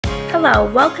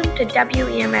Hello, welcome to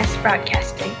WEMS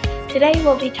Broadcasting. Today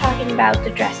we'll be talking about the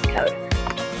dress code.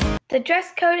 The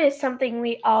dress code is something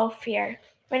we all fear.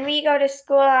 When we go to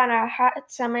school on a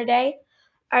hot summer day,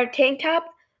 our tank top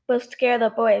will scare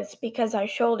the boys because our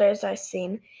shoulders are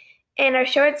seen. And our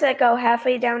shorts that go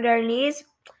halfway down to our knees,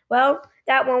 well,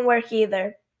 that won't work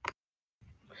either.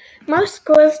 Most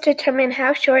schools determine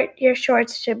how short your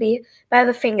shorts should be by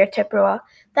the fingertip rule.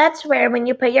 That's where when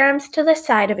you put your arms to the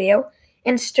side of you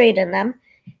and straighten them,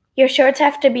 your shorts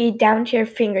have to be down to your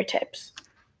fingertips.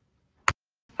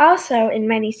 Also, in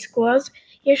many schools,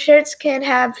 your shirts can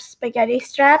have spaghetti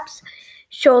straps,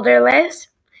 shoulderless,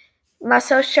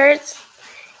 muscle shirts,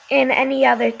 and any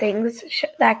other things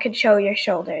that could show your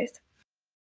shoulders.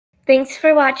 Thanks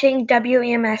for watching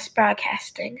WEMS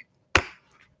Broadcasting.